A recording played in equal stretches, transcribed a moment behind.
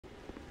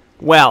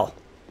Well,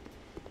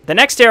 the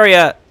next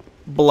area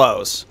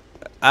blows.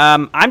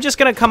 I'm just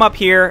going to come up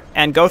here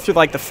and go through,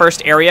 like, the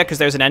first area, because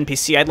there's an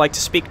NPC I'd like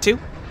to speak to.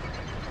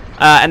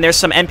 And there's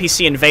some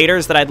NPC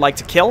invaders that I'd like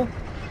to kill.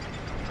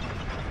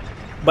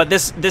 But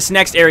this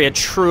next area,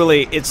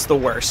 truly, it's the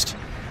worst.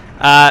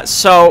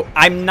 So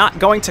I'm not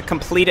going to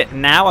complete it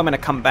now. I'm going to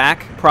come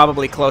back,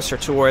 probably closer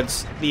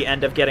towards the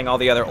end of getting all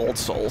the other old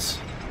souls.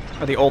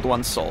 Or the old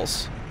one's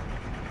souls.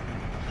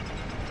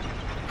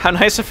 How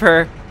nice of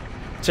her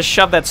to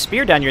shove that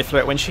spear down your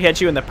throat when she had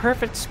you in the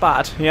perfect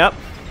spot. Yep.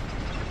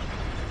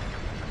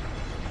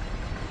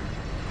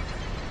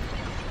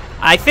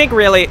 I think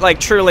really, like,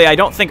 truly, I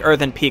don't think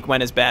Earthen Peak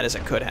went as bad as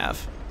it could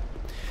have.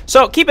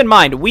 So, keep in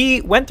mind,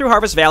 we went through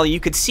Harvest Valley. You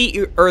could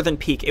see Earthen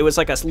Peak. It was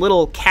like a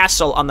little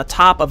castle on the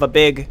top of a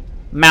big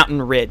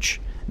mountain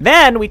ridge.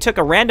 Then, we took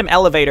a random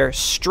elevator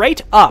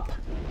straight up.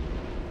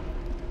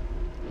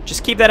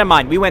 Just keep that in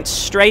mind. We went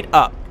straight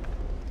up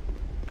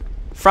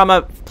from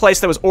a place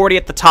that was already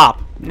at the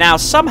top. Now,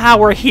 somehow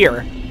we're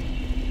here.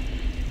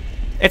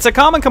 It's a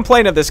common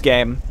complaint of this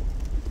game,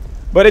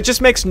 but it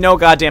just makes no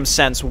goddamn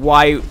sense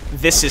why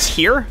this is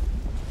here.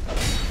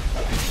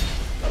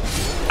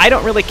 I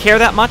don't really care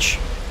that much.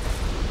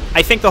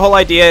 I think the whole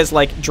idea is,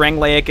 like,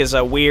 Drangleic is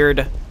a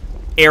weird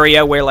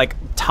area where, like,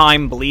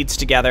 time bleeds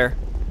together.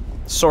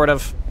 Sort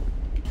of.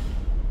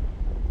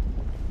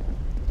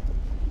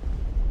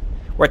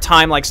 Where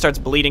time, like, starts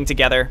bleeding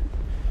together.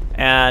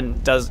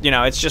 And does, you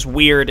know, it's just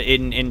weird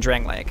in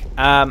Drangleic.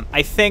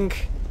 I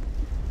think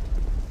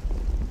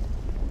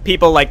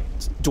people, like,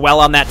 dwell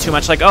on that too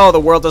much, like, oh, the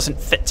world doesn't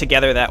fit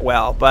together that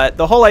well. But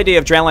the whole idea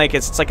of Drangleic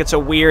is, it's like it's a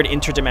weird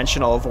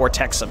interdimensional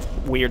vortex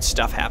of weird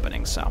stuff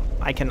happening, so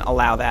I can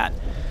allow that.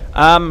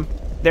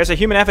 There's a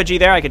human effigy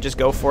there. I could just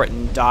go for it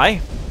and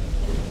die.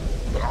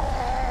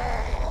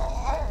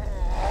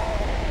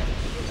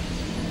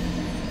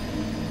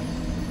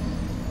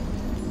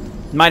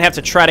 Might have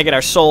to try to get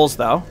our souls,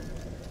 though.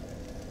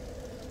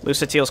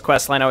 Lucatiel's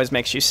questline always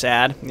makes you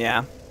sad.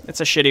 Yeah,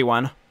 it's a shitty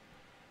one.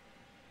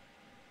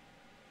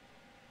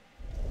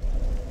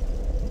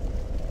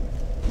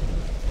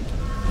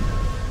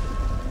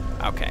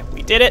 Okay,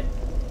 we did it.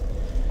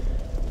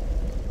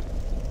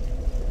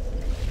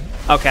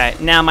 Okay,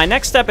 now my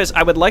next step is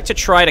I would like to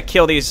try to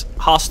kill these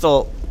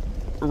hostile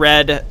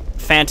red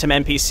phantom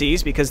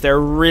NPCs because they're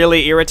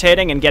really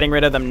irritating, and getting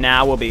rid of them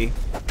now will be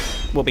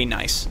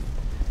nice.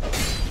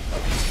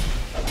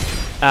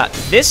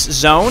 This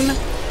zone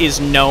is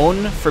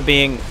known for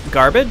being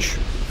garbage.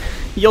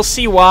 You'll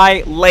see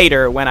why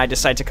later when I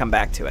decide to come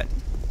back to it.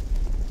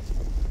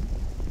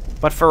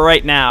 But for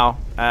right now,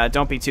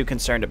 don't be too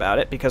concerned about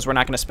it because we're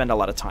not going to spend a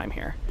lot of time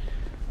here.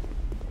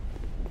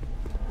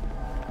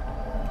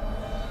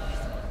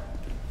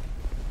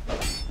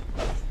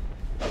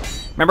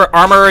 Remember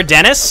Armorer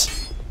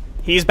Dennis?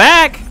 He's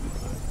back!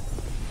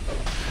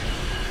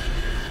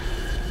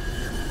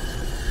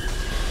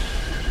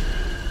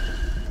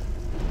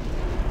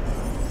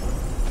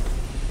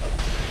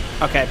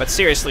 Okay, but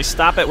seriously,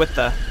 stop it with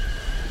the...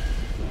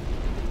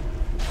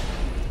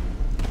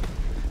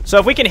 So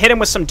if we can hit him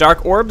with some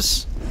dark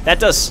orbs, that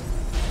does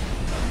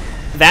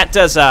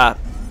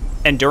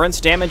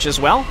endurance damage as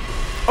well.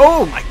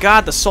 Oh my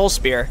god, the soul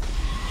spear.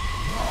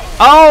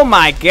 Oh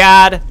my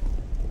god.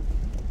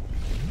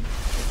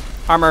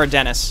 Armorer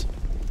Dennis.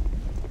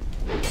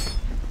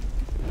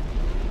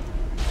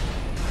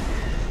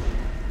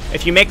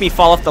 If you make me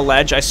fall off the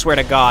ledge, I swear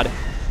to God.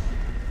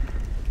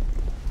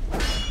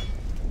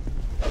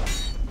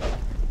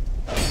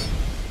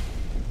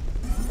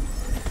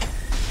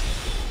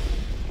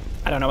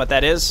 I don't know what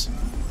that is.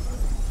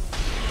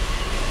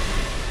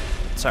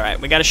 It's alright,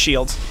 we got a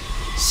shield.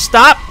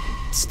 Stop!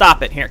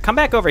 Stop it. Here, come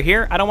back over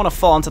here. I don't want to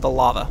fall into the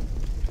lava.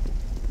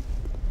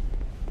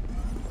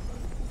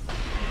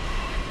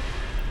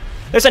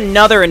 There's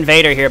another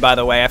invader here, by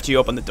the way, after you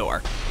open the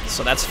door.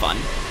 So that's fun.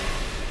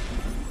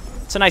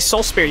 It's a nice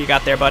soul spear you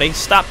got there, buddy.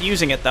 Stop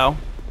using it, though.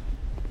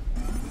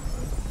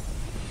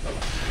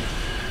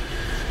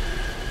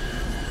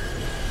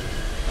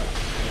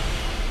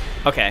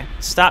 Okay,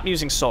 stop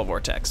using Soul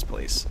Vortex,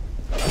 please.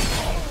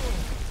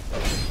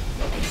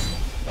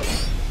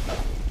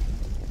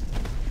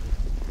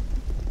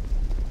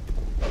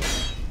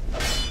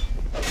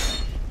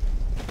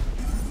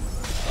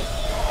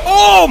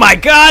 Oh my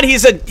god,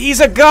 he's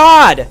a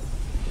god!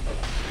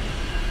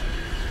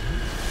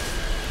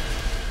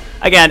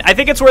 Again, I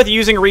think it's worth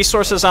using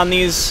resources on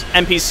these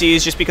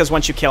NPCs just because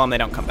once you kill them, they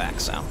don't come back,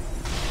 so.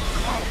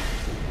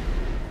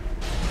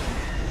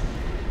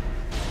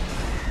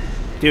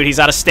 Dude, he's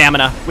out of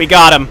stamina. We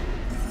got him.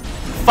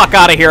 Fuck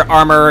out of here,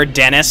 Armorer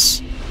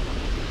Dennis.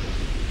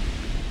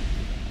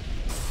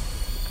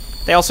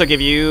 They also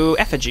give you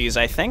effigies,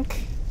 I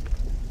think.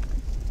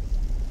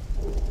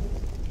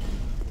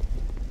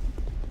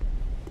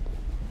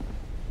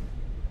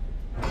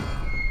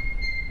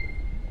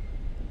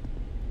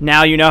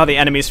 Now you know how the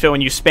enemies feel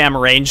when you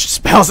spam ranged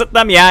spells at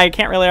them. Yeah, I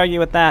can't really argue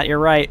with that. You're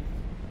right.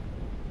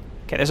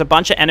 Okay, there's a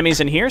bunch of enemies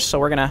in here, so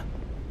we're gonna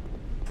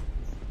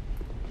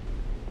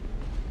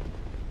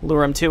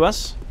lure them to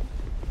us.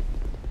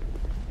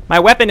 My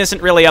weapon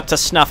isn't really up to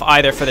snuff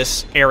either for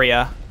this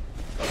area.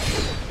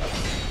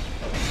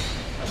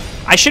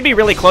 I should be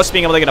really close to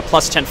being able to get a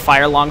 +10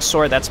 fire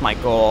longsword. That's my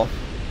goal.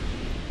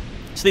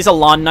 So these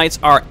Elan Knights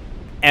are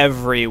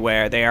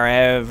everywhere. They are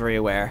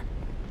everywhere.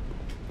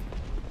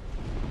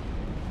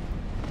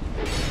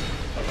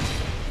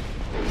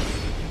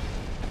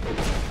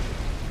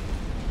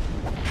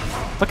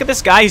 Look at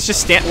this guy. He's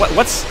just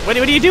what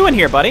are you doing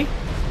here, buddy?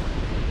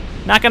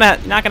 Not gonna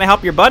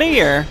help your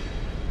buddy, or?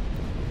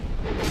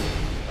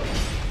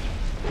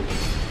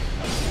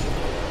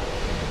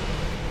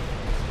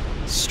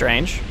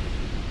 Strange.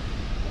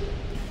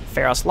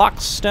 Pharos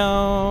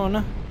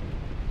Lockstone.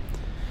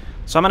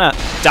 So I'm gonna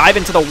dive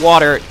into the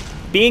water.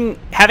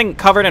 Having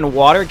covered in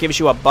water gives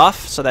you a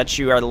buff so that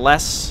you are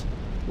less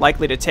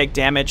likely to take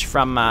damage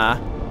from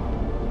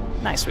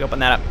nice, we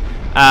opened that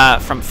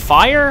up. From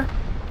fire?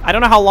 I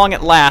don't know how long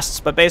it lasts,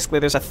 but basically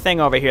there's a thing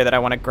over here that I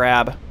want to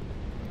grab.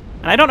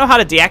 And I don't know how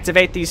to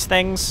deactivate these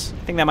things.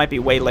 I think that might be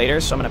way later,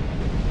 so I'm gonna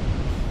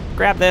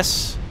grab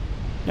this.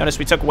 Notice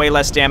we took way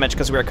less damage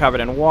because we were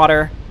covered in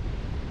water.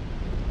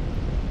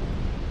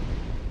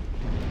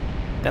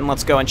 Then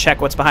let's go and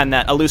check what's behind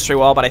that illusory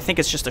wall, but I think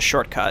it's just a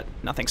shortcut.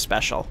 Nothing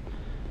special.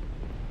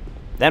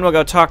 Then we'll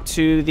go talk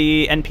to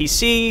the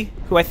NPC,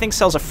 who I think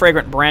sells a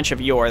fragrant branch of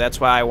yore. That's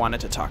why I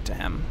wanted to talk to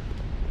him.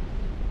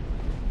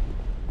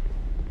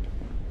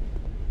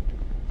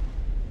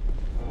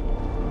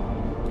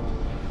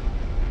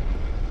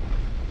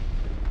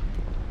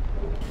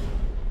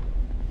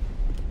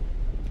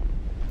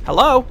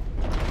 Hello?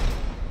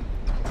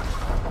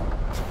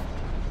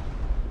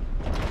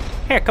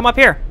 Here, come up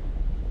here.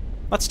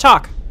 Let's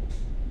talk.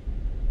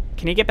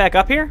 Can he get back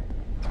up here?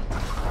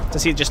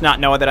 Does he just not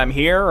know that I'm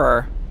here,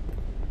 or?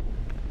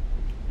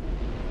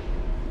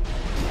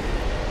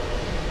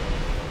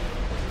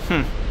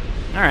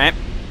 Alright.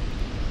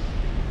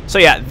 So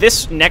yeah,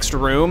 this next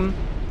room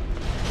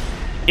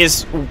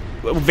is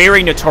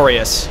very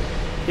notorious.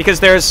 Because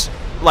there's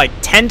like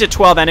 10 to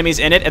 12 enemies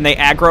in it, and they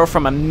aggro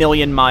from a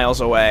million miles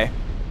away.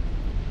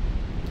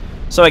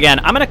 So again,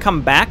 I'm going to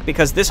come back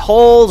because this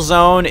whole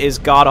zone is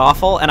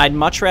god-awful, and I'd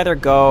much rather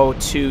go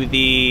to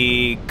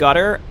the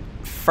gutter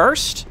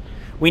first.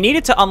 We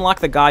needed to unlock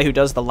the guy who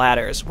does the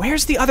ladders.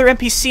 Where's the other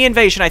NPC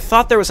invasion? I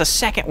thought there was a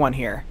second one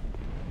here.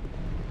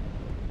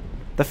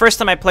 The first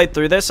time I played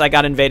through this, I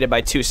got invaded by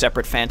 2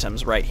 separate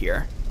phantoms right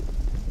here.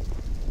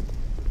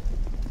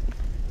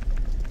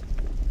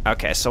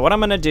 Okay, so what I'm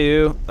going to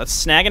do, let's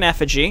snag an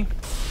effigy.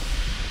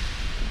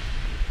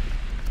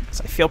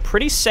 So I feel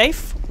pretty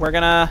safe. We're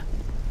going to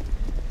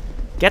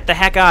get the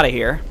heck out of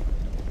here.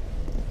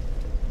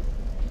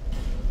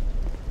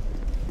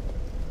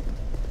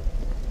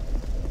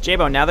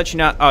 Jaybo, now that you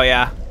know... Oh,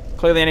 yeah.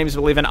 Clearly enemies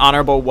believe in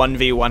honorable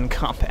 1v1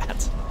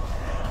 combat.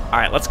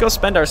 Alright, let's go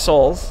spend our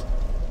souls.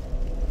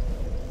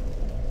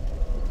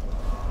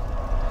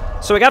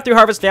 So we got through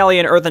Harvest Valley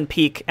and Earthen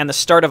Peak and the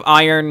start of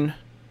Iron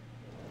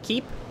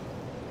Keep.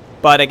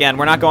 But again,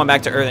 we're not going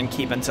back to Earthen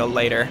Keep until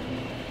later.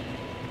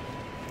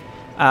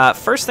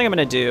 First thing I'm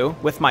going to do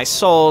with my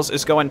souls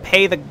is go and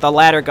pay the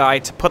ladder guy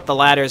to put the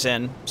ladders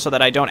in so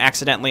that I don't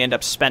accidentally end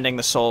up spending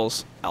the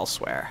souls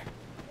elsewhere.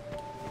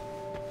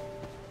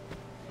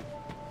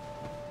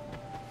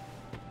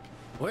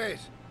 Wait.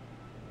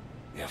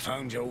 You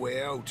found your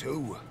way out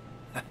too.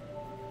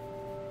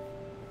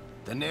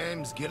 The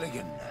name's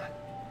Gilligan.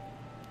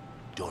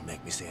 Don't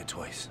make me say it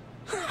twice.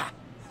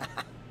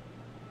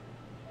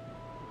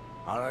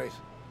 Alright.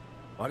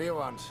 What do you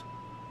want?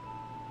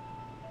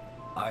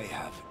 I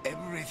have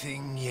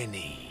everything you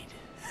need.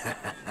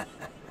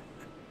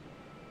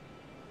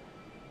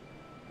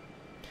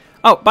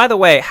 Oh, by the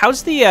way,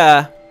 how's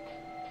the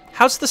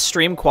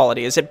stream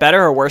quality? Is it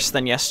better or worse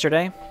than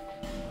yesterday?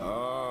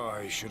 Oh,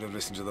 I should have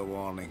listened to the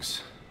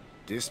warnings.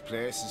 This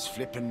place is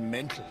flippin'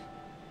 mental.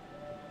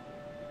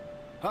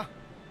 Huh?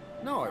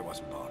 No, I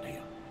wasn't born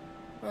here.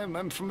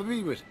 I'm from a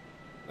wee bit.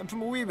 I'm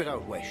from a wee bit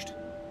out west.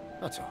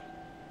 That's all.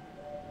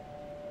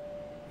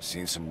 I've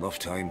seen some rough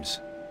times.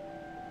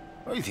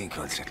 I think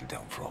I'll settle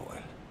down for a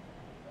while.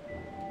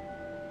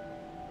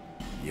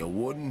 You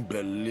wouldn't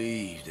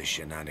believe the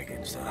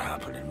shenanigans that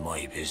happen in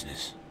my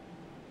business.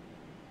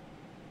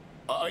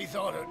 I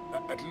thought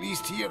at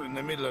least here in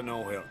the middle of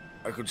nowhere,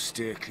 I could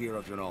stay clear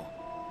of, you know,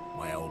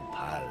 my old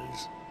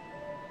pals.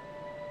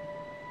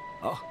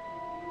 Oh,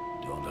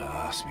 don't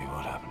ask me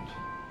what happened.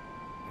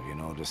 Have you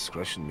no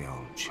discretion, me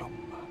old chum?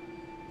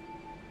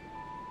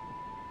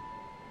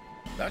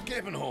 That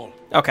gaping hole.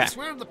 Okay. I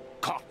swear the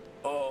cop.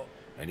 Oh,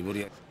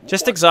 anybody?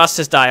 Just exhaust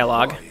his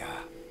dialogue. Oh, yeah.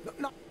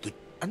 No,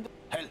 and the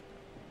hell.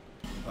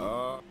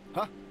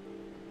 Huh?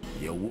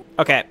 You.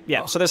 Okay,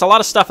 yeah. So there's a lot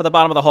of stuff at the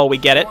bottom of the hole. We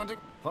get it.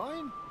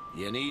 Fine.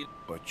 You need,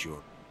 but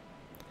you're.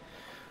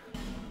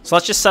 So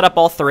let's just set up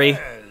all 3.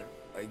 Well,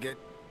 I get.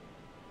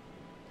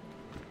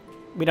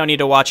 We don't need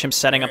to watch him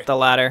setting up the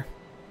ladder.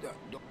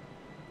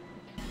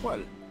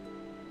 Well.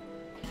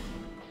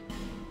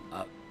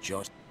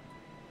 Just.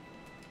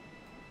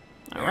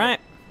 All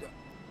right.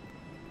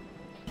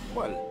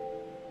 Well.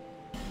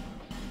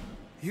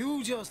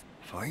 You just.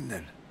 Fine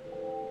then.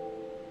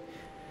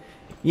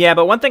 Yeah,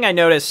 but one thing I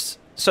noticed,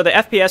 so the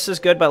FPS is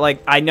good, but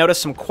like I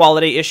noticed some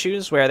quality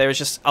issues where there was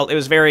just it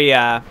was very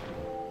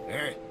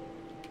Hey,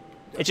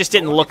 it just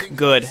didn't look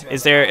good.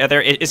 Is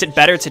it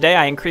better today?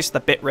 I increased the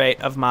bit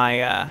rate of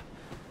my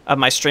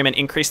stream and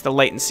increased the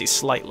latency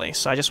slightly.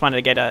 So I just wanted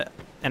to get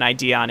an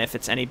idea on if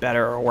it's any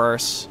better or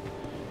worse.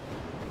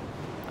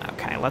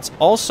 Okay, let's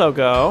also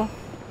go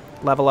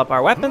level up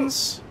our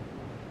weapons.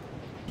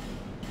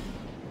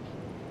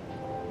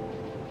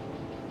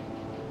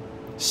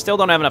 Still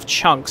don't have enough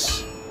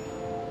chunks.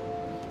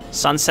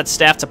 Sunset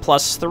staff to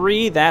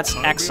 +3, that's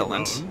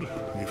excellent.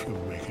 If you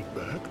make it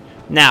back.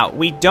 Now,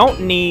 we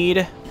don't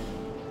need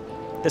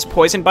this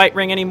poison bite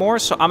ring anymore,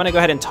 so I'm gonna go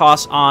ahead and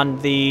toss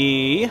on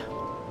the...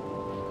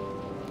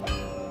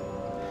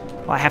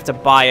 Well, I have to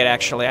buy it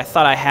actually. I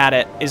thought I had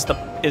it. Is the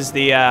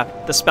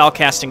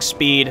spellcasting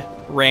speed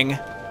ring,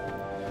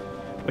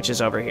 which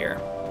is over here.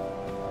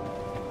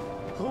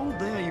 Oh,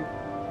 there you.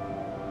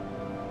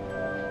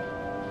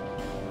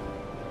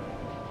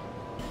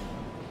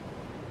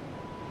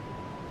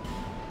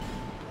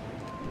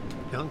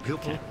 Young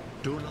people,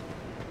 do not.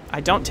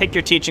 I don't take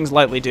your teachings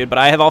lightly, dude, but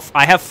I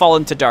have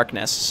fallen to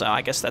darkness, so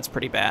I guess that's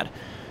pretty bad.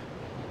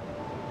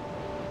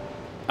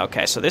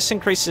 Okay, so this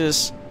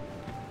increases,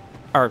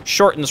 or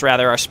shortens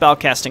rather, our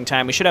spellcasting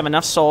time. We should have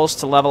enough souls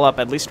to level up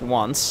at least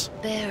once.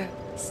 There,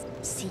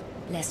 see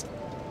less.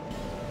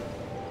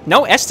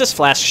 No Estus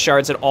Flask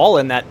shards at all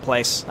in that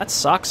place. That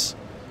sucks.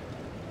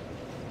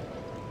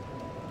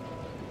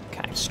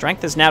 Okay,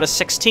 strength is now to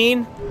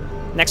 16.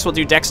 Next we'll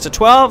do Dex to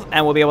 12,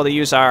 and we'll be able to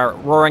use our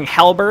Roaring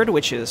Halberd,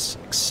 which is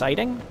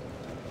exciting.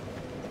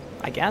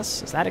 I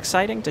guess. Is that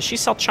exciting? Does she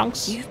sell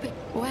chunks? You've been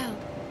well.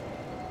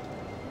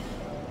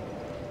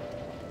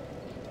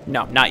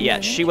 No, not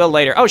yet. She will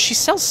later. Oh, she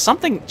sells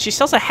something. She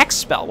sells a hex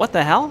spell. What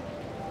the hell?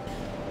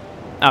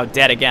 Oh,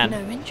 dead again. No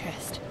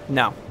interest.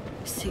 No.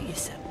 Suit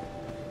yourself.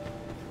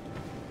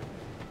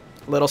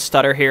 Little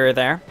stutter here or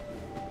there.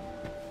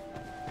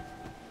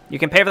 You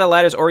can pay for the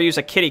ladders or use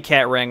a kitty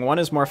cat ring. One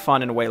is more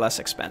fun and way less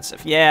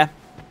expensive. Yeah,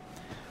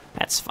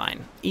 that's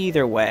fine.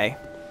 Either way.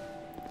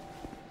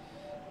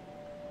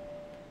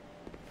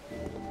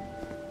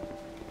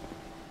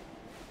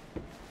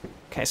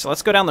 Okay, so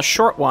let's go down the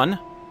short one.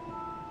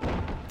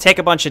 Take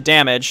a bunch of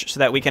damage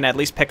so that we can at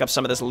least pick up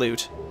some of this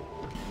loot.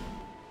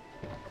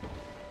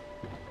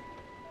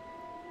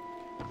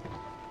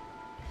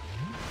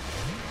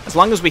 As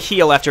long as we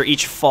heal after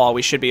each fall,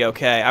 we should be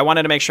okay. I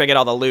wanted to make sure I get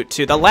all the loot,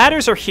 too. The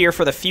ladders are here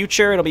for the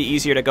future. It'll be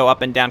easier to go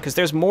up and down, because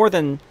there's more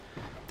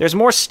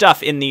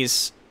stuff in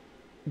these...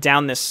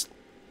 down this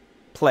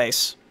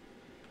place.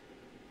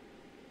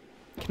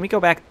 Can we go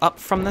back up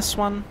from this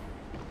one?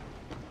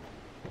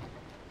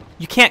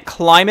 You can't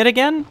climb it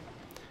again?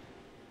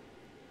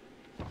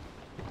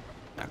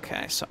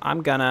 Okay, so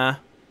I'm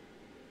gonna...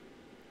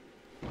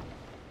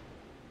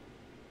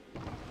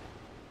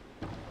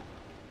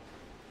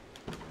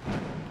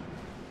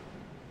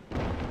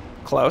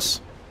 Close.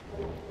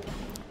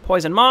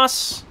 Poison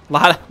moss.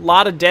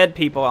 Lot of dead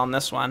people on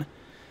this one.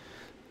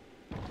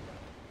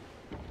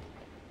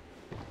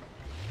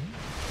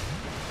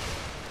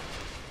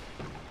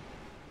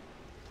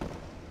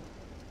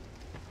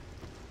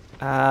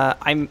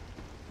 I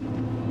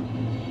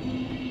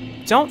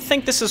don't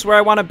think this is where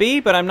I want to be,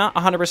 but I'm not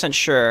 100%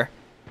 sure.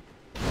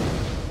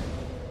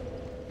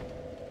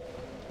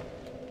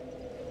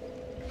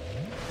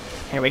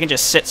 Here, we can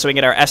just sit so we can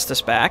get our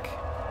Estus back.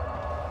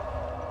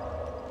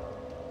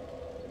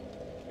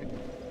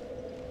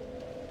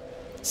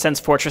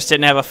 Since Fortress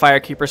didn't have a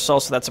Firekeeper soul,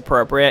 so that's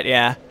appropriate,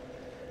 yeah.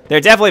 They're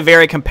definitely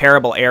very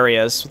comparable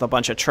areas with a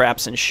bunch of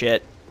traps and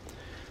shit.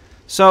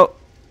 So,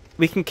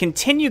 we can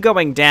continue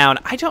going down.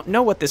 I don't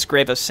know what this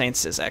Grave of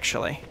Saints is,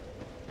 actually.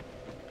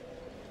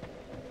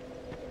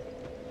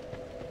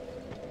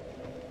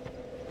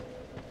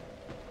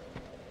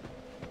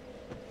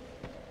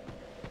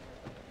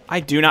 I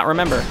do not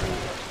remember.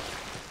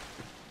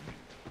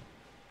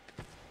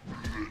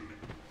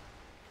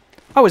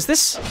 Oh, is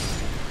this...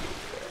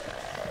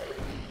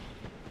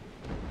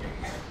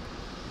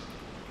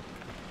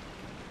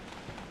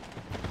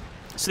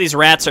 So these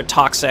rats are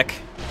toxic.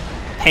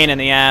 Pain in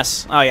the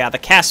ass. Oh yeah, the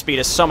cast speed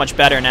is so much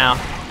better now.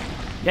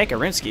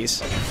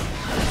 Yakarinskis.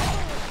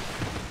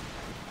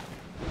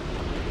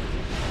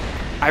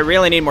 I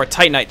really need more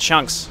Titanite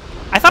chunks.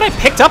 I thought I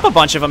picked up a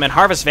bunch of them in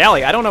Harvest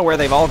Valley. I don't know where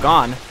they've all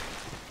gone.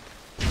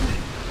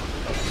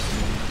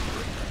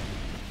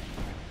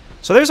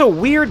 So there's a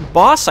weird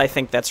boss, I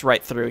think, that's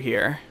right through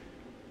here.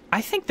 I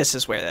think this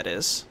is where that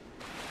is.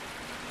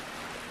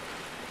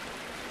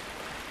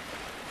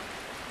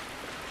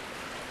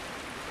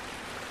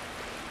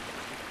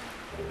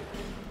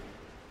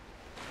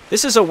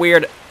 This is a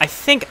weird, I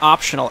think,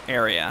 optional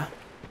area.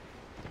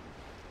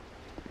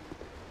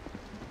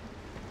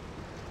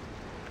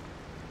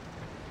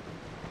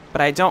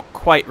 But I don't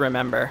quite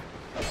remember.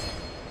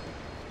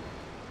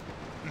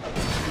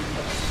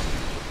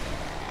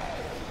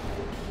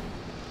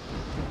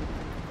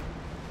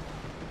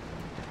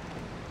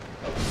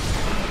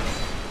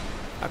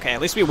 Okay,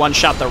 at least we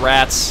one-shot the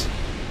rats.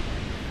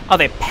 Oh,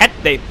 they pet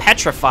they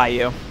petrify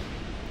you.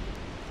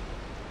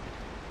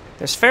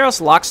 There's Pharos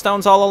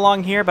Lockstones all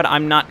along here, but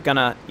I'm not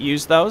gonna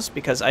use those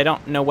because I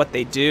don't know what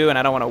they do, and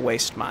I don't want to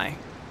waste my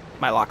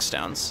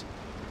Lockstones.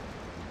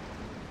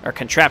 Or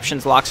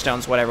Contraptions,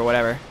 Lockstones,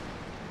 whatever.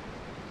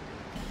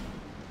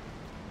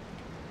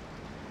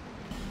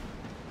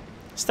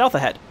 Stealth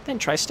ahead. Then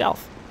try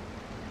stealth.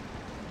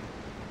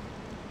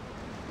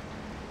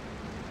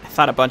 I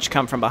thought a bunch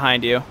come from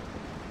behind you.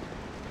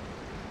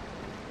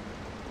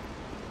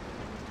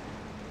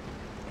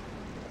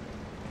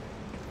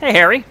 Hey,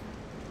 Harry.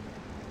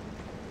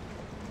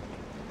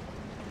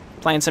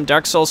 Playing some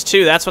Dark Souls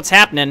 2, that's what's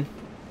happening.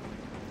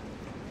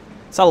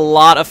 It's a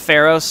lot of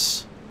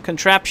Pharos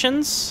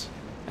contraptions.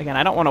 Again,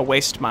 I don't want to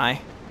waste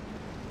my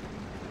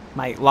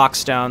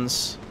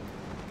Lockstones.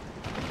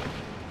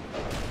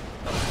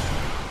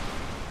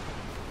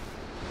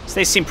 So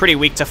they seem pretty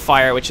weak to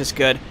fire, which is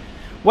good.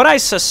 What I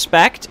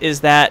suspect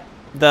is that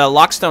the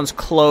Lockstones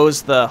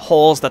close the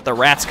holes that the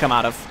rats come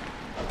out of.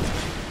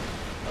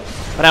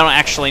 But I don't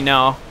actually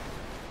know.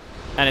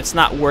 And it's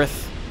not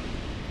worth...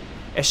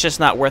 It's just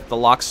not worth the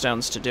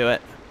Lockstones to do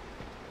it.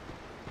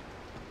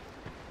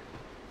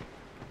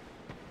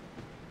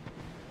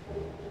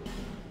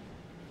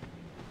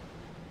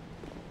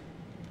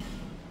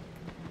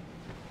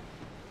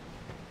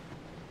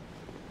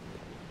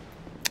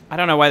 I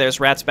don't know why there's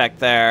rats back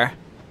there.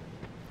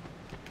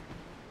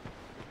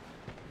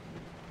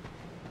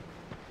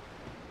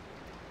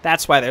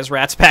 That's why there's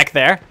rats back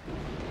there.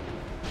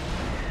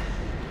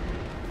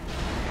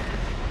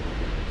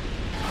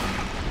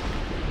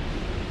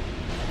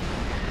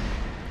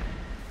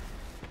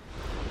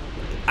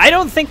 I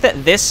don't think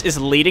that this is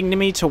leading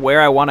me to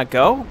where I want to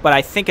go, but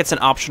I think it's an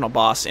optional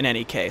boss in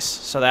any case,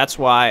 so that's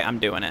why I'm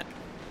doing it.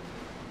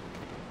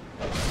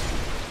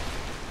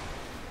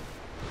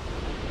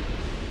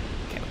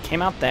 Okay, we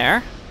came out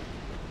there.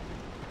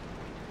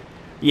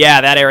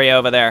 Yeah, that area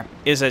over there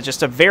is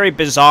just a very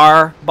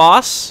bizarre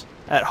boss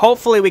that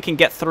hopefully we can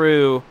get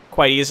through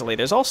quite easily.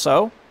 There's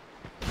also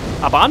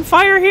a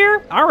bonfire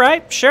here?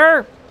 Alright,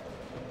 sure.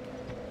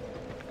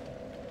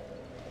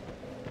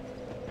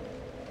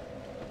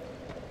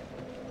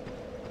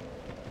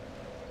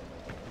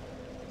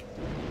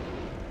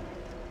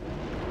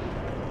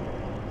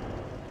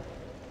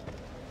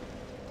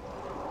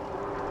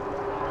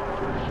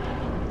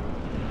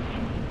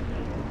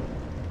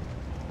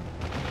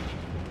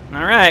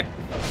 Alright.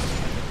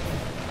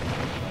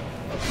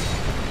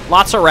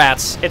 Lots of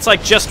rats. It's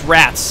like just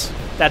rats.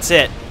 That's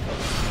it.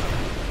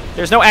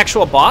 There's no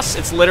actual boss.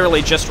 It's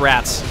literally just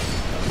rats.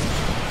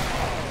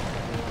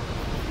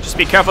 Just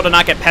be careful to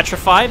not get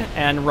petrified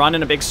and run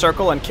in a big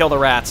circle and kill the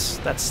rats.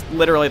 That's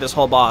literally this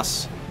whole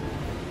boss.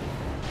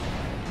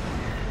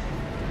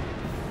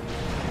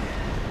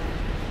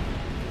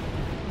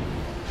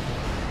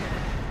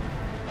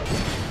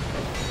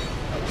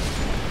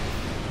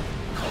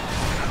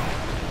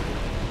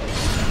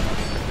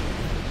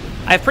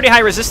 I have pretty high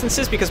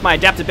resistances because my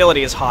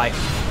adaptability is high.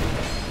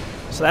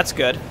 So that's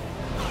good.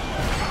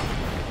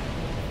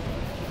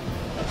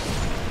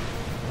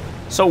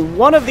 So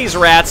one of these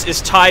rats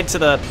is tied to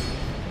the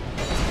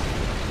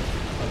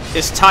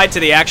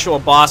actual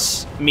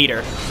boss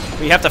meter.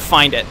 We have to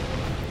find it.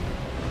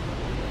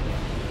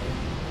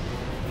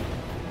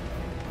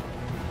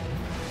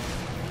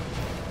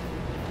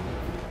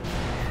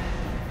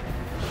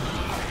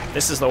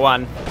 This is the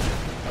one.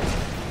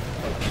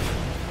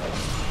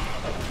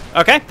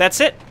 Okay, that's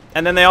it.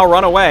 And then they all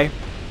run away.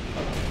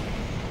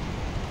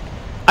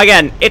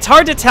 Again, it's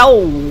hard to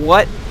tell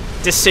what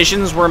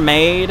decisions were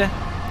made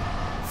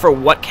for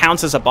what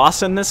counts as a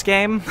boss in this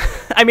game.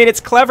 I mean, it's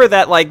clever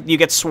that, like, you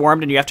get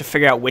swarmed and you have to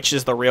figure out which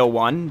is the real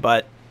one,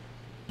 but...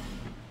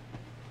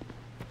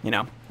 You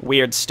know,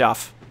 weird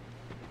stuff.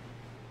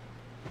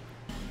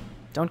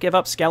 Don't give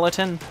up,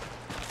 skeleton.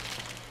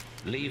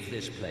 Leave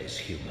this place,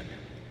 human.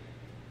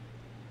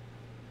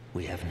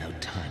 We have no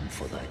time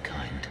for thy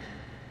kind.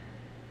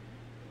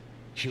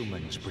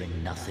 Humans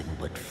bring nothing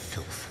but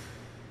filth.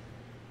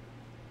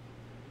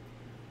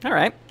 All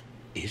right.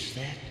 Is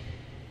that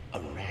a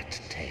rat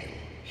tail,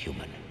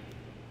 human?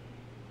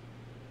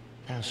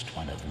 Thou'st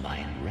one of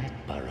mine rat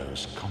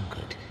burrows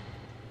conquered.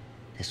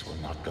 This will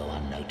not go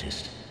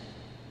unnoticed.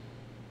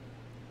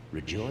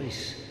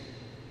 Rejoice,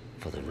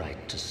 for the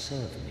right to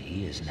serve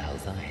me is now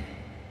thine.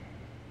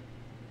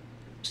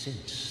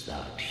 Since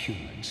thou'rt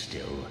human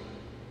still,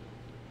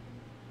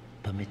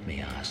 permit me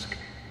ask,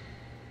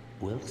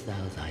 wilt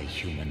thou thy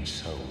human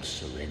soul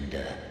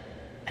surrender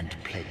and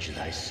pledge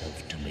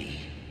thyself to me?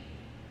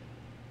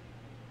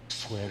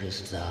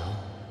 Swearest thou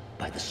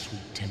by the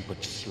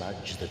sweet-tempered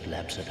sludge that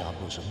laps at our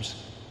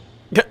bosoms?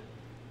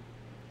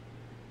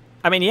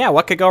 I mean, yeah,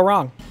 what could go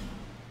wrong?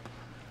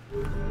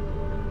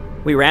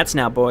 We rats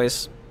now,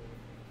 boys.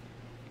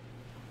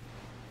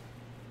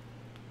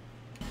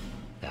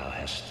 Thou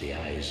hast the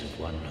eyes of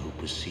one who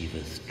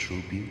perceiveth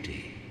true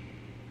beauty.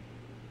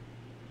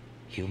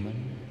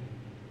 Human,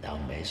 thou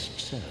mayst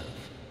serve.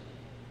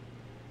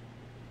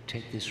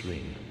 Take this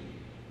ring.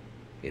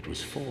 It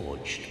was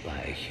forged by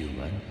a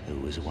human who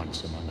was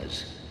once among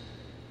us.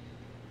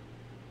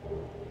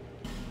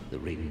 the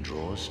ring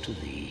draws to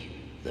thee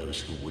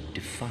those who would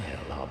defile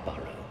our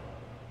burrow.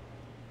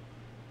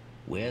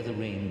 Wear the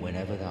ring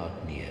whenever thou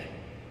art near,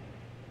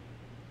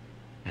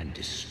 and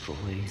destroy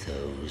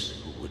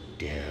those who would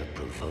dare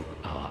provoke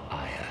our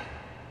ire.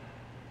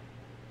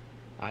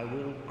 I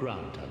will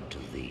grant unto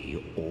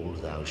thee all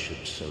thou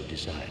shouldst so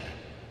desire.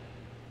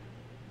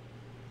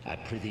 I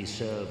prithee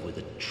serve with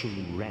a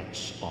true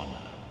rat's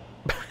honor.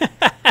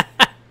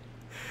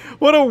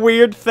 What a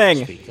weird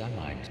thing. Speak thy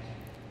mind.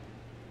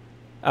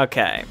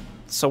 Okay,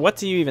 so what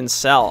do you even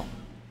sell?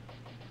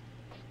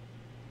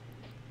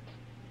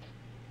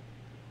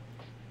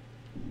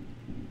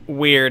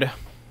 Weird.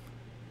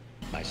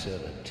 My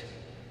servant,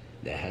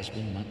 there has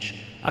been much...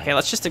 Okay,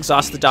 let's just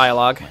exhaust the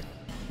dialogue.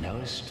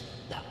 Knowest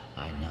thou,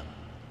 I know.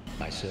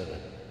 My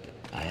servant,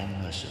 I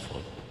am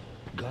merciful.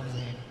 Go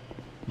then,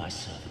 my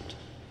servant.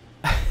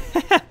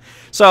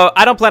 So,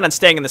 I don't plan on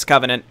staying in this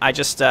covenant. I'm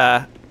just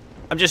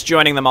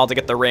joining them all to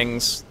get the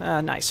rings.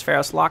 Nice.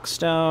 Pharos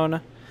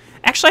Lockstone.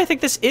 Actually, I think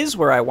this is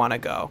where I want to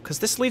go, because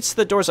this leads to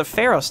the Doors of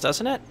Pharos,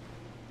 doesn't it?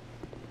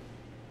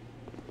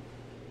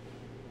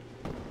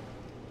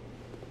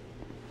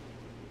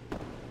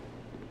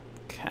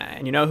 Okay,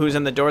 and you know who's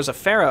in the Doors of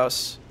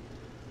Pharos?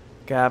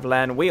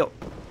 Gavlan Wheel.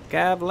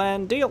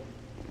 Gavlan Deal.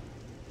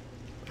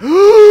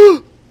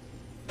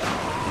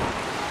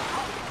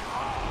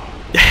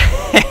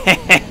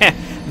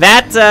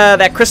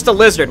 That crystal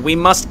lizard, we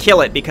must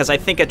kill it because I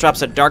think it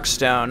drops a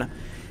Darkstone,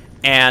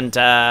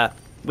 and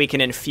we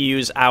can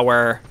infuse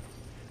our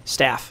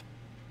staff.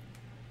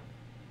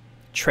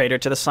 Traitor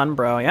to the Sun,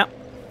 bro. Yep.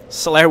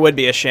 Solaire would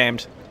be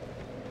ashamed.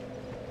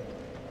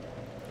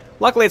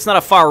 Luckily, it's not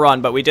a far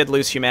run, but we did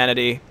lose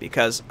humanity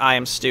because I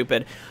am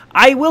stupid.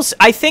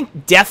 I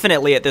think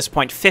definitely at this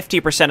point,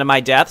 50% of my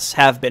deaths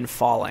have been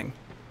falling.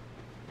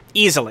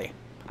 Easily.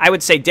 I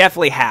would say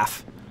definitely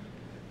half,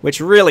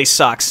 which really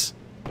sucks.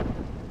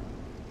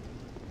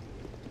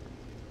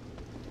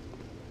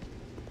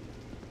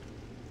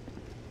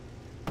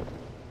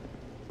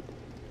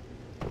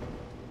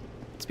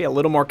 Let's be a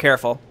little more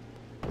careful.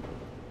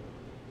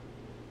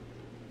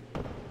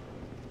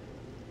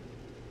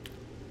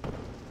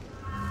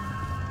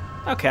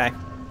 Okay.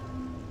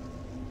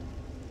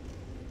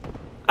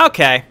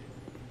 Okay.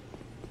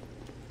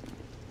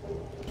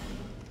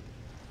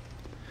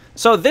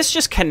 So this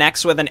just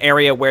connects with an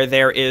area where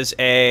there is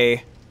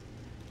a...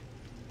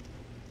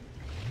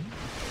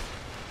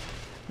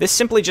 This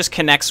simply just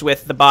connects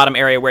with the bottom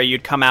area where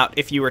you'd come out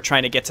if you were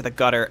trying to get to the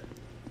gutter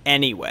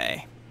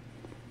anyway.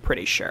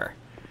 Pretty sure.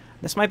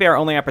 This might be our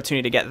only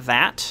opportunity to get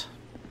that.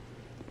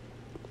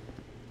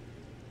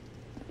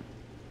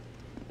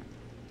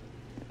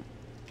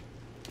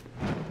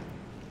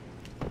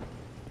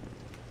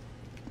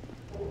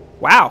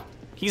 Wow,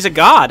 he's a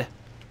god.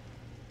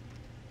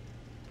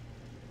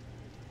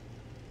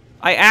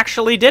 I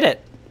actually did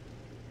it.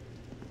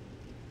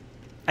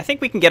 I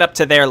think we can get up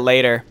to there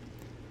later.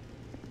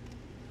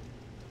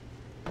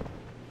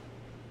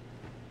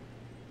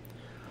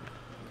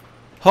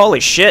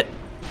 Holy shit.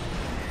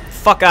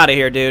 Fuck out of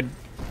here, dude.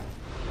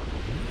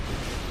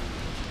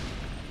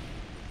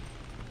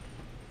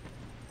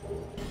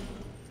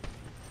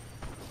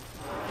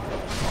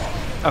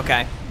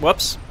 Okay,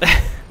 whoops.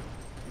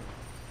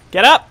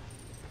 Get up!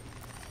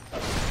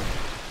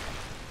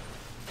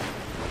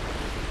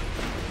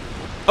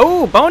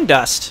 Oh, bone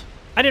dust.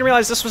 I didn't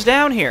realize this was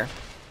down here.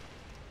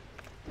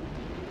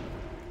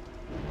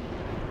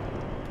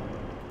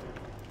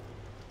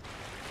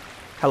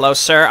 Hello,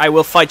 sir. I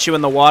will fight you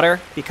in the water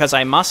because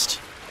I must.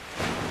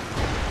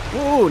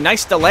 Ooh,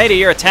 nice delay to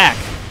your attack.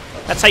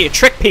 That's how you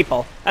trick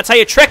people. That's how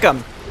you trick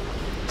them.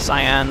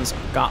 Cyan's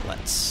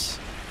gauntlets.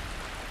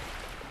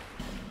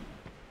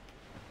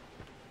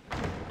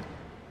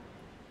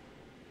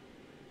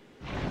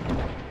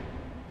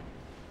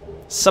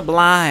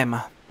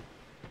 Sublime.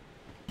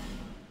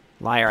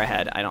 Liar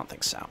ahead. I don't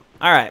think so.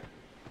 Alright.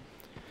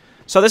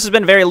 So this has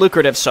been very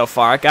lucrative so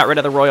far. Got rid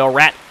of the Royal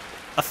Rat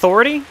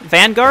Authority?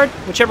 Vanguard?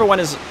 Whichever one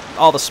is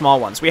all the small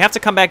ones. We have to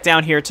come back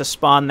down here to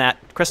spawn that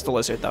crystal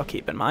lizard, though,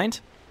 keep in mind.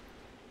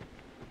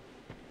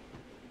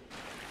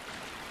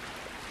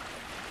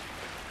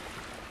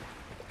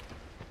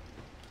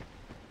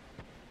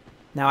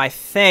 Now I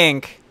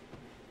think...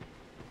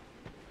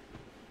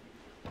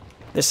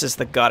 this is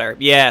the gutter.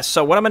 Yeah,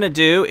 so what I'm going to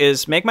do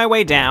is make my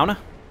way down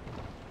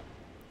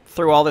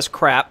through all this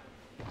crap.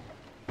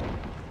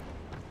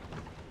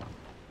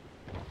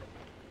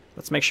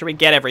 Let's make sure we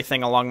get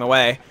everything along the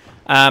way.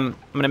 I'm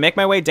going to make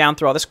my way down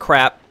through all this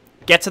crap,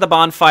 get to the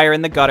bonfire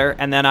in the gutter,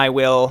 and then I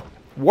will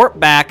warp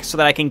back so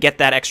that I can get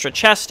that extra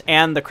chest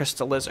and the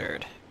crystal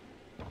lizard.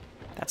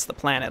 That's the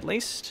plan, at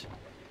least.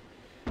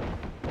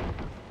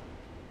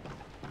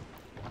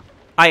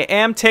 I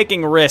am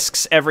taking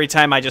risks every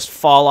time I just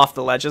fall off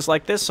the ledges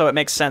like this, so it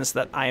makes sense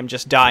that I am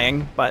just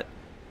dying, but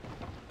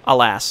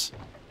alas.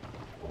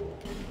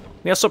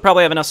 We also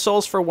probably have enough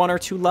souls for 1 or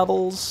 2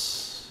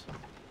 levels.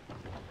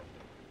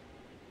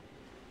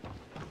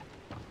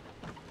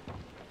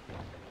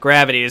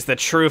 Gravity is the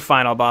true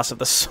final boss of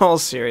the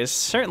Souls series.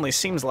 Certainly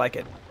seems like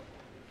it.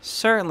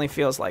 Certainly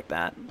feels like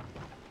that.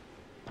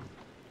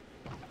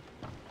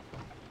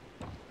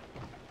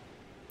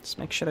 Just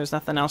make sure there's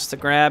nothing else to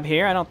grab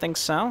here. I don't think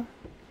so.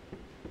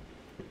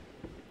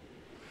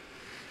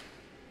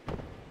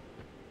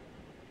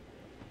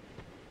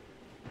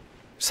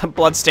 Some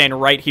bloodstain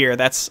right here.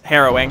 That's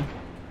harrowing.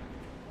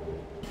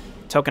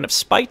 Token of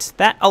Spite.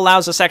 That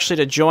allows us actually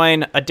to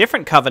join a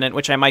different covenant,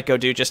 which I might go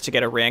do just to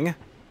get a ring.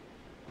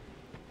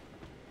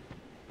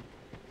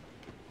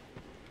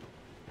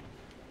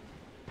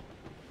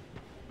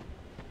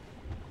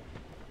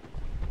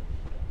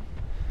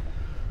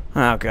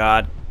 Oh,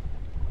 God.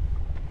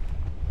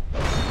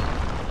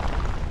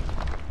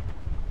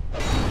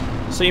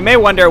 So you may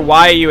wonder,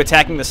 why are you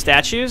attacking the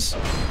statues?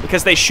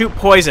 Because they shoot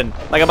poison,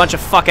 like a bunch of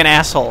fucking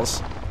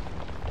assholes.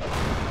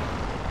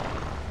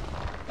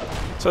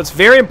 So it's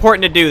very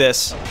important to do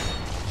this.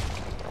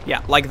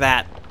 Yeah, like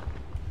that.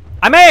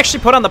 I may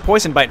actually put on the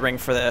poison bite ring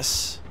for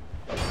this.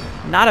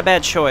 Not a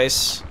bad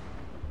choice.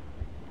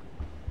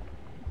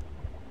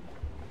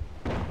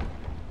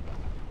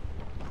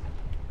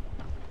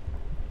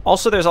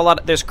 Also,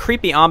 there's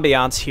creepy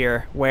ambiance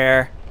here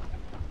where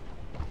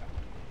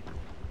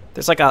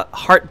there's like a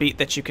heartbeat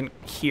that you can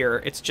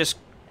hear. It's just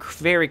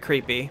very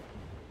creepy.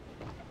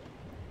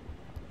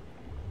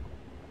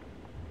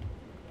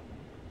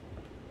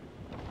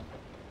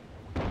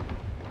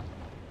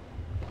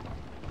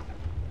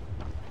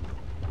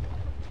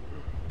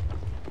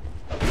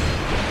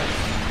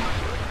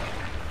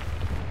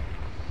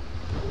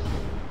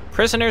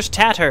 Prisoner's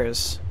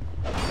Tatters.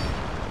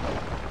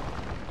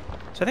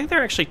 So I think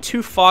there are actually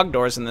 2 fog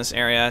doors in this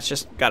area. It's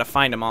just gotta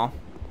find them all.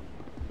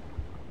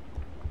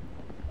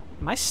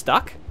 Am I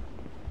stuck?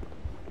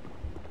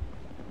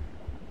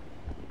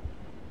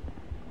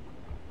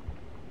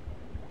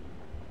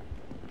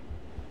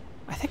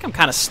 I think I'm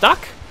kind of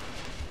stuck.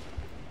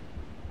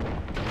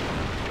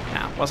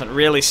 No, wasn't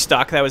really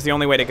stuck. That was the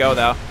only way to go,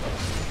 though.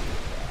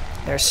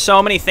 There's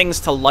so many things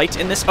to light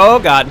in this. Oh,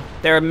 God.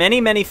 There are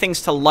many, many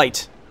things to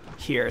light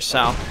here,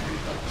 so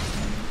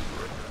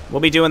we'll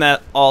be doing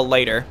that all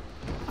later.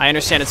 I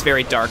understand it's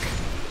very dark.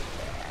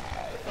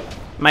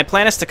 My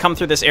plan is to come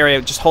through this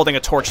area just holding a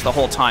torch the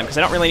whole time, because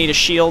I don't really need a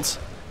shield.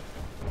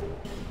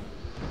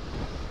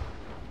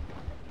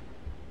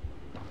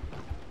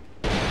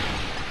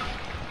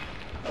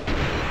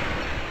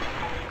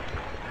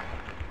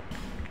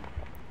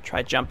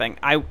 Try jumping.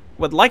 I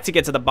would like to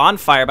get to the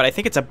bonfire, but I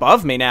think it's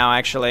above me now,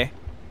 actually.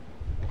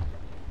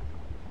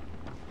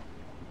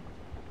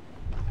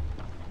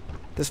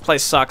 This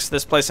place sucks.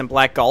 This place in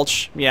Black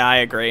Gulch. Yeah, I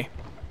agree.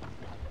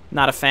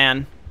 Not a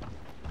fan.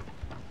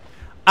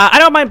 I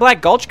don't mind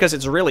Black Gulch because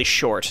it's really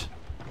short.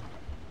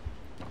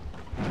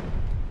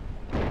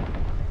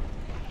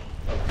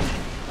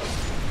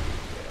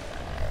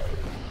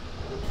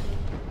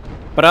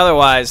 But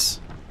otherwise,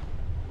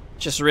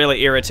 just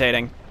really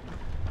irritating.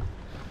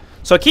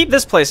 So keep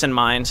this place in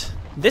mind.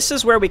 This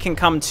is where we can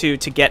come to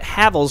get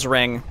Havel's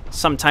ring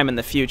sometime in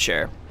the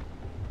future.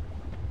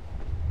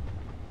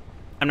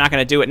 I'm not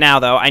going to do it now,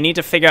 though. I need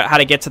to figure out how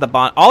to get to the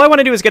all I want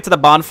to do is get to the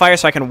bonfire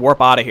so I can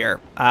warp out of here.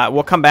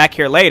 We'll come back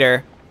here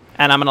later,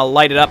 and I'm going to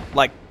light it up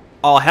like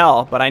all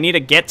hell, but I need to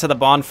get to the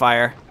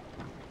bonfire.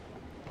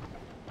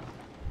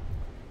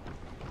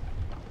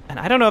 And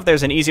I don't know if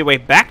there's an easy way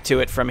back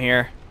to it from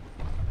here.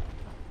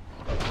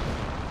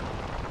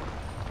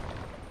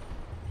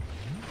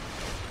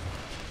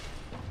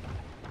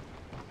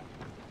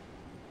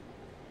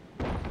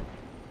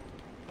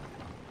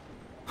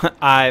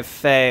 I've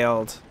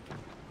failed.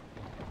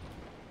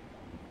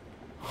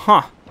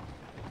 Huh.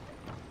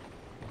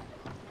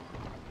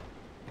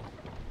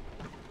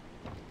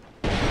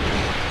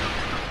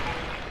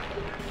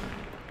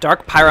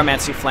 Dark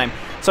Pyromancy Flame.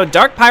 So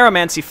Dark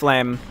Pyromancy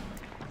Flame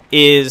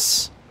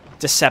is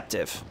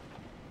deceptive.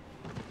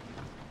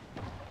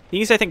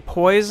 These, I think,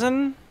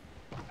 poison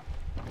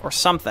or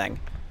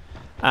something.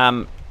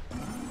 Dark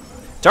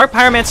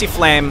Pyromancy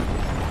Flame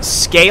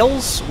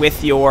scales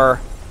with your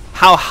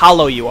how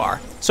hollow you are.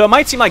 So it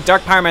might seem like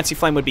Dark Pyromancy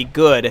Flame would be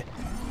good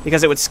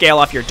because it would scale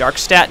off your dark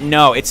stat.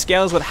 No, it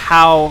scales with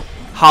how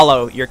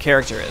hollow your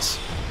character is.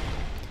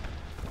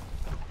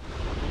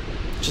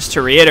 Just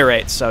to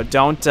reiterate, so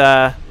don't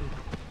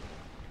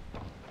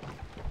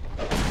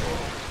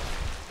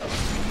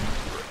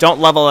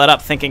level it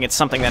up thinking it's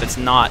something that it's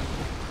not.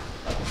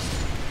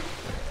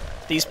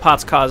 These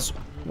pots cause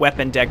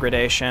weapon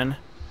degradation.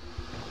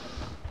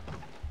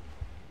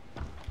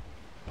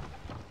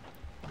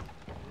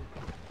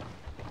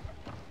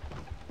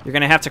 You're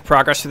going to have to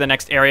progress through the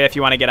next area if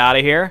you want to get out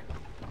of here.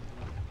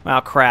 Well,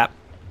 crap.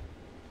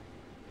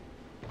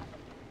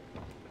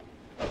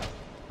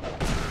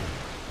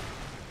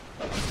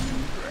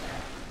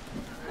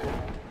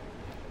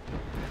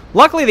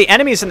 Luckily, the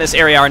enemies in this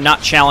area are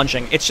not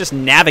challenging. It's just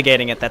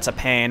navigating it that's a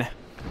pain.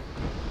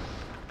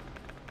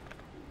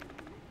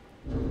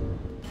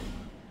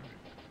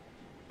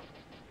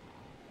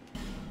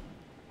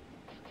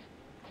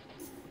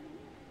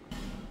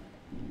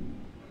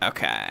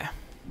 Okay.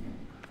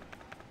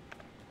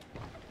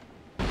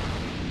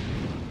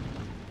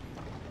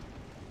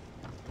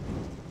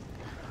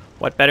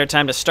 What better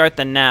time to start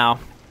than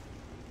now?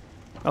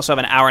 I also have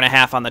an hour and a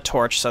half on the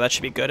torch, so that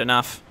should be good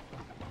enough.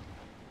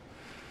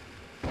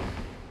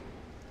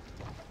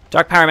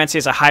 Dark Pyromancy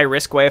is a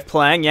high-risk way of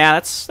playing. Yeah,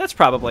 that's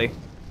probably a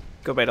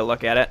good way to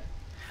look at it.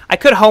 I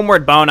could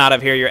Homeward Bone out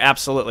of here. You're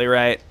absolutely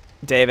right,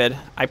 David.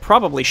 I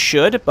probably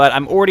should, but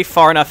I'm already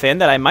far enough in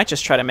that I might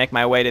just try to make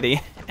my way to the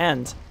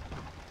end.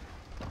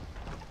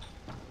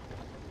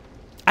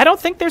 I don't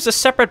think there's a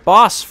separate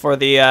boss for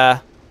the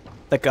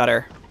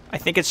gutter. I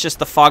think it's just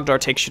the fog door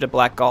takes you to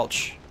Black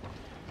Gulch.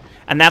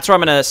 And that's where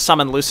I'm going to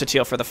summon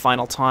Lucatiel for the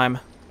final time.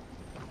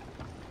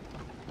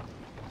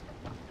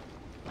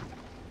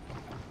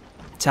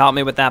 To help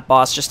me with that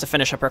boss, just to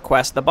finish up her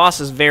quest. The boss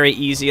is very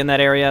easy in that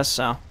area,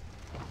 so...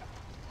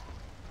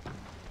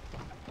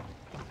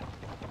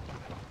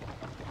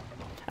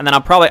 And then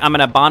I'm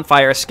gonna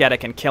bonfire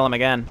Ascetic and kill him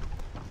again.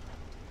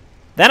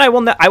 Then I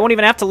won't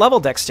even have to level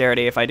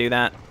dexterity if I do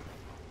that.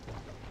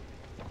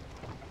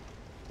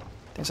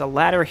 There's a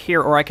ladder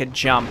here, or I could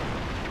jump.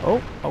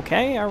 Oh,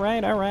 okay,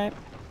 alright, alright.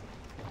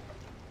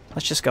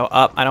 Let's just go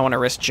up. I don't want to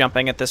risk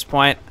jumping at this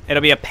point.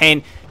 It'll be a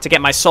pain to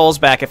get my souls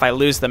back if I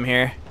lose them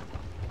here.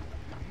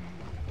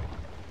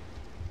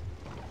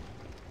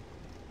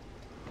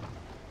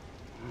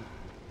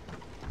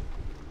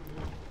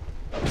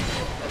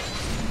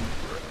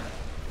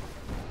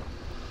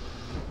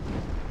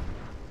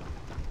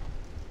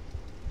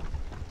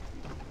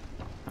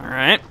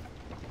 Alright.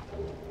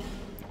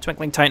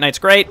 Twinkling Titanite's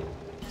great.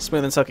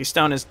 Smooth and Silky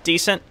Stone is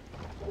decent.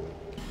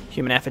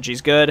 Human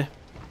Effigy's good.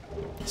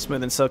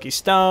 Smooth and Silky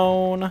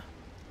Stone.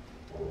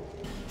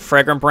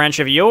 Fragrant Branch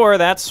of Yore,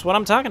 that's what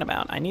I'm talking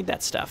about. I need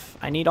that stuff.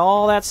 I need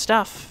all that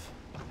stuff.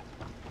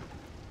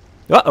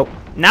 Uh-oh.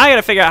 Now I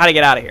gotta figure out how to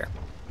get out of here.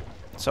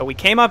 So we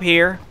came up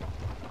here.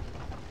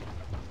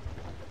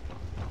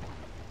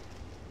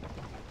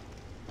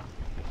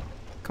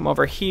 Come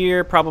over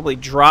here, probably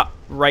drop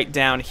right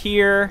down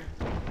here.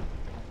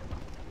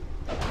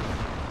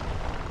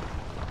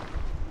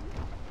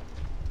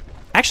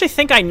 I actually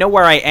think I know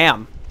where I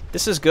am.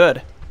 This is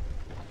good.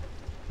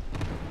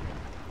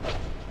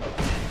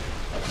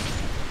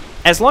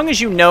 As long as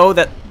you know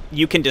that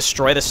you can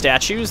destroy the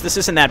statues, this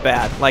isn't that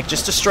bad. Like,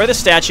 just destroy the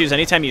statues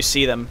anytime you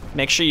see them.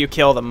 Make sure you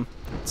kill them.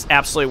 It's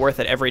absolutely worth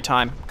it every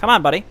time. Come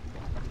on, buddy.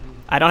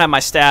 I don't have my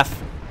staff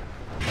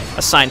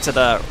assigned to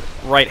the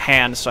right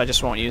hand, so I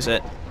just won't use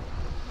it.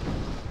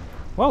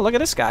 Whoa, look at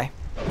this guy.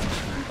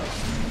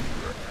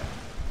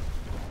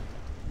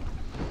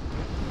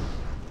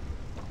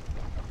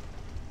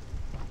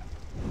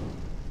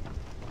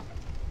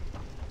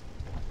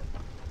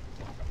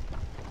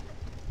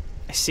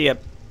 I see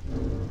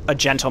a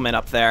gentleman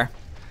up there.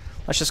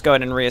 Let's just go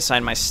ahead and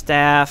reassign my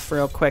staff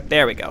real quick.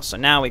 There we go. So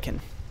now we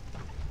can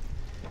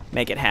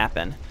make it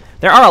happen.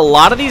 There are a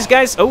lot of these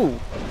guys.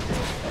 Oh,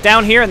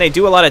 down here, and they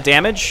do a lot of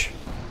damage.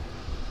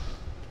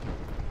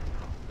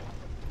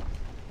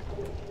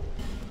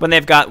 When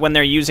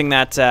they're using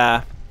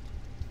that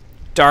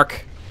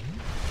dark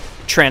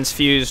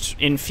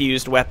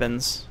infused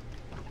weapons.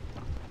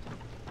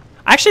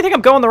 I actually think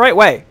I'm going the right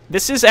way.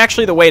 This is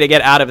actually the way to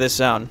get out of this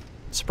zone,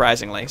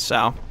 surprisingly.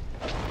 So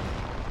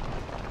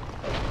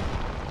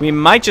we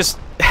might just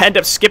end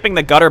up skipping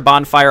the gutter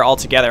bonfire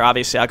altogether.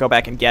 Obviously, I'll go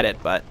back and get it,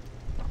 but...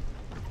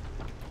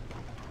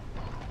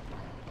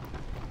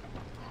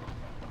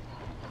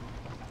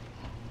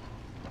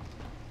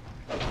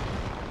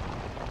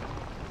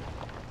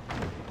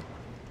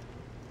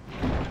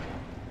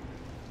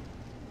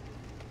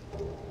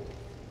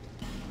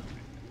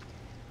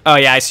 Oh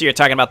yeah, I see you're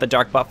talking about the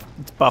dark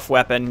buff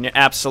weapon. You're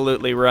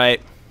absolutely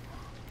right.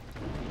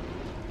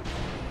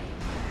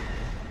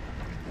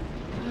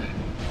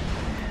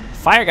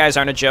 Fire guys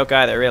aren't a joke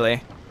either,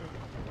 really.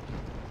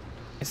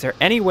 Is there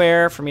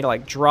anywhere for me to,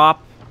 like,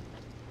 drop?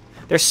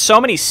 There's so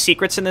many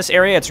secrets in this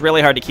area, it's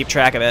really hard to keep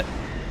track of it.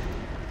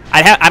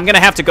 I'm going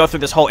to have to go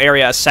through this whole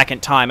area a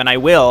second time, and I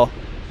will.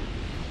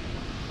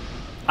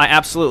 I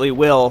absolutely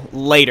will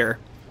later.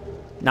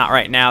 Not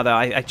right now, though.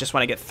 I just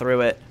want to get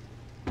through it.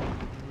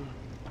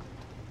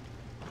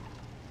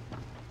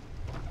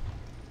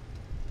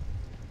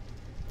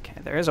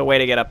 Okay, there is a way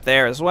to get up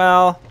there as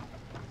well.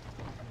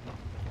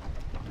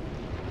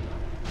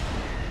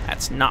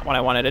 That's not what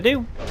I wanted to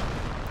do.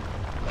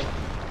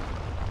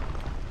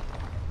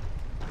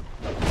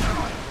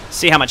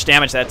 See how much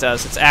damage that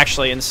does. It's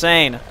actually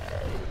insane.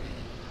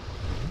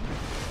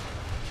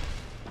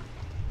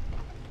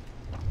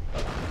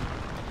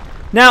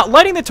 Now,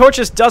 lighting the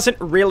torches doesn't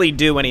really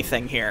do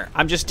anything here.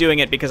 I'm just doing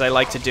it because I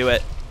like to do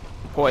it.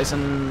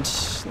 Poisoned.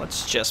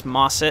 Let's just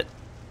moss it.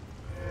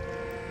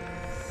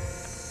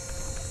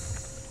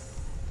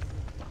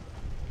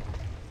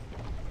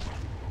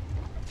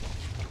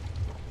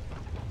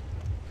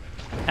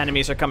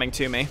 Enemies are coming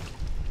to me.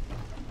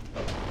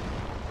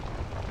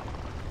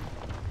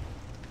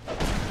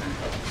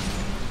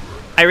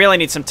 I really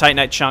need some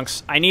Titanite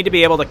chunks. I need to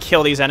be able to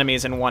kill these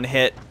enemies in one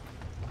hit.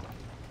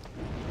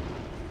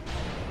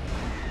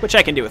 Which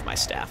I can do with my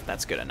staff.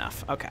 That's good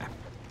enough. Okay.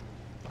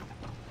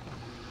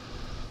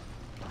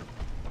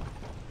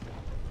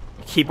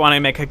 keep wanting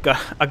to make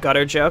a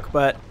gutter joke,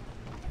 but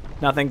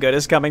nothing good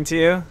is coming to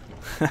you.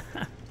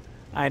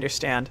 I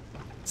understand.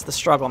 It's the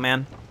struggle,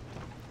 man.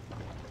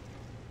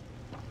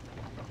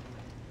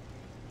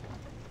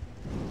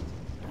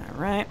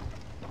 Alright.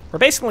 We're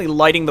basically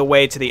lighting the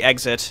way to the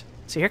exit.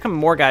 See, here come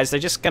more guys. They're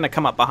just going to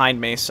come up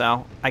behind me,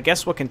 so I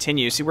guess we'll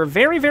continue. See, we're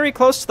very, very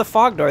close to the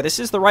fog door. This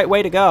is the right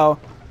way to go.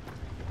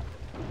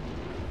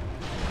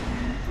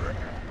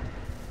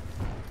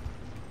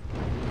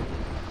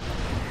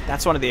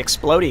 That's one of the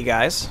explodey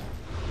guys.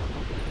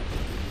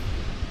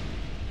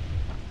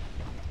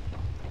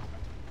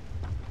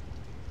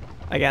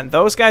 Again,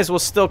 those guys will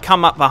still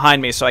come up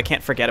behind me, so I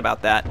can't forget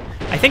about that.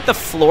 I think the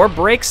floor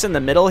breaks in the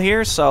middle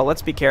here, so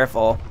let's be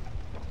careful.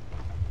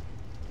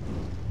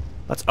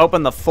 Let's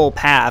open the full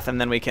path,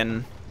 and then we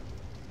can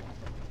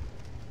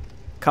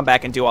come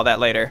back and do all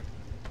that later.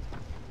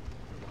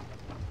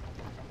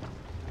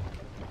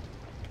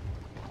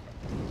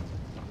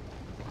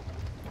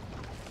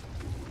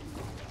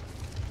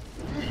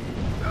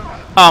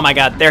 Oh my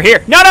god, they're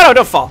here. No, no, no,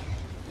 don't fall.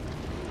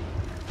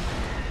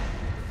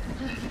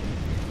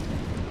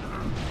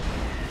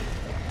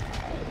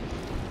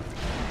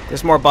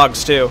 There's more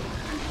bugs, too.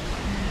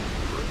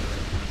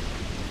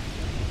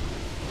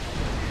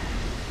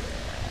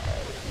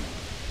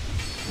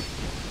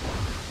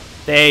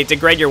 They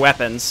degrade your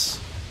weapons.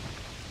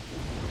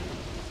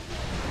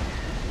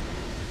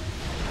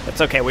 That's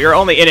okay. We were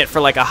only in it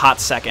for like a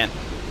hot second.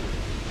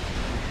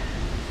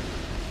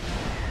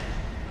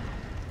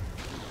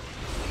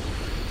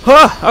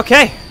 Huh,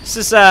 okay. This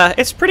is,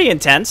 it's pretty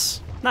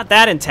intense. Not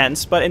that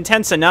intense, but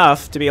intense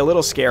enough to be a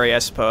little scary, I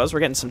suppose. We're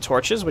getting some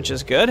torches, which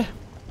is good.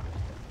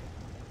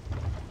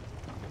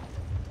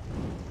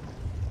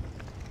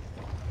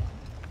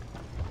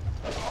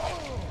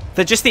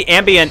 Just the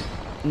ambient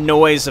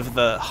noise of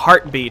the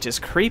heartbeat is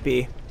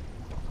creepy.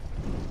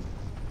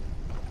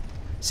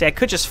 See, I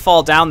could just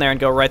fall down there and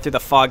go right through the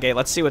fog gate.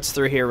 Let's see what's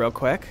through here real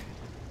quick.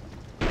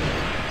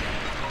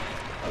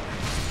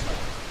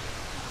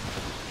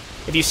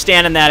 If you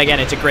stand in that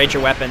again, it degrades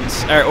your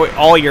weapons. Or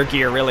all your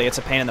gear, really. It's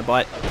a pain in the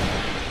butt.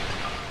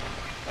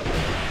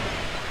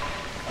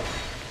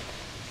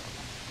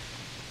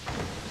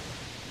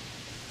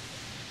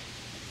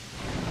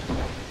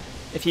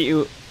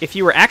 If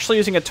you were actually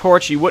using a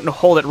torch, you wouldn't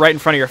hold it right in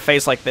front of your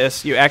face like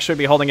this. You actually would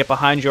be holding it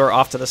behind you or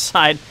off to the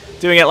side.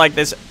 Doing it like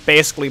this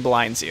basically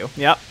blinds you.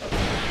 Yep.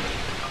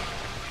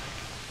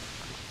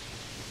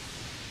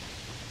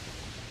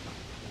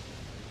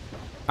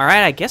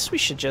 Alright, I guess we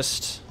should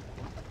just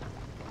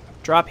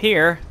drop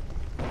here.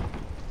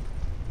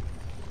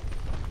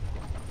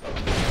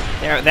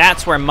 There,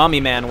 that's where Mummy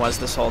Man was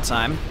this whole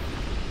time.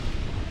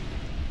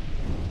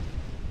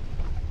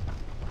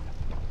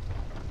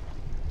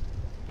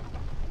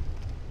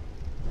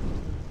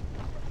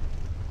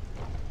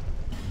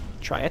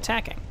 Try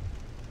attacking.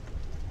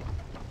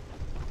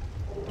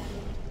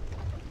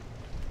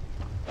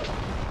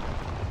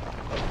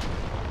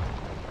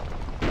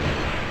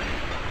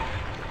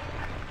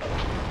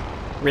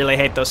 Really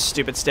hate those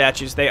stupid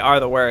statues. They are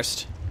the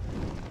worst.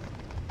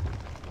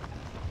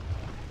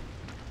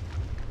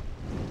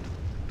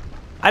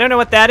 I don't know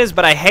what that is,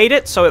 but I hate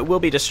it, so it will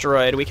be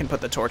destroyed. We can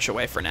put the torch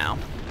away for now.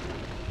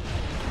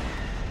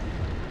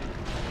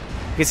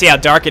 You can see how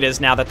dark it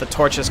is now that the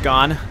torch is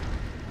gone.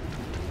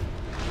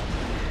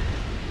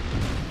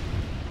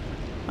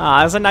 Ah,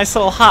 that was a nice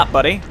little hop,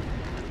 buddy.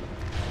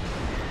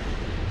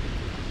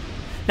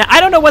 Now,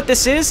 I don't know what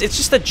this is. It's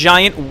just a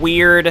giant,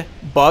 weird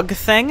bug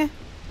thing.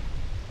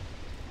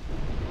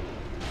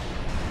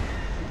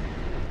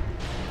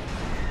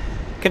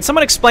 Can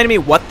someone explain to me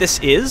what this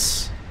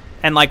is?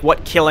 And, like,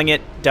 what killing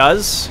it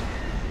does?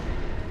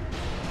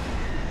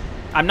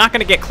 I'm not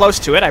going to get close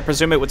to it. I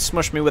presume it would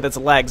smush me with its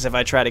legs if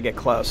I try to get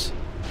close.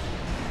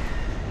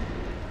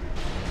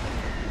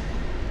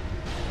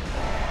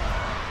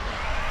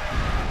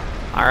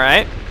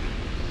 Alright.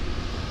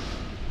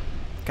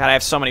 God, I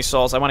have so many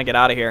souls. I want to get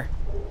out of here.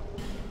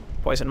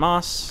 Poison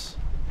moss.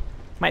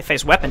 Might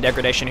face weapon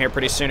degradation here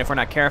pretty soon if we're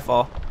not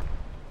careful.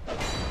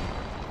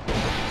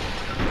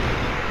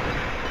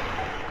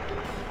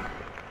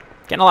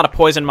 Getting a lot of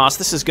poison moss.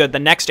 This is good. The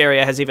next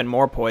area has even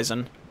more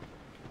poison.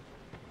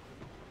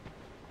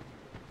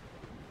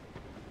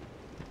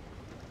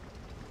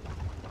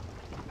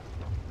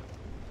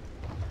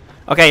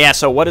 Okay, yeah,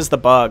 so what is the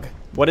bug?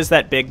 What is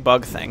that big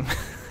bug thing?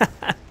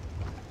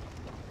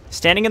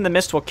 Standing in the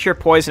mist will cure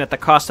poison at the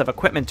cost of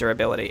equipment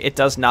durability. It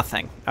does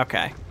nothing.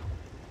 Okay.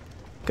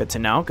 Good to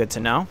know, good to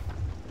know.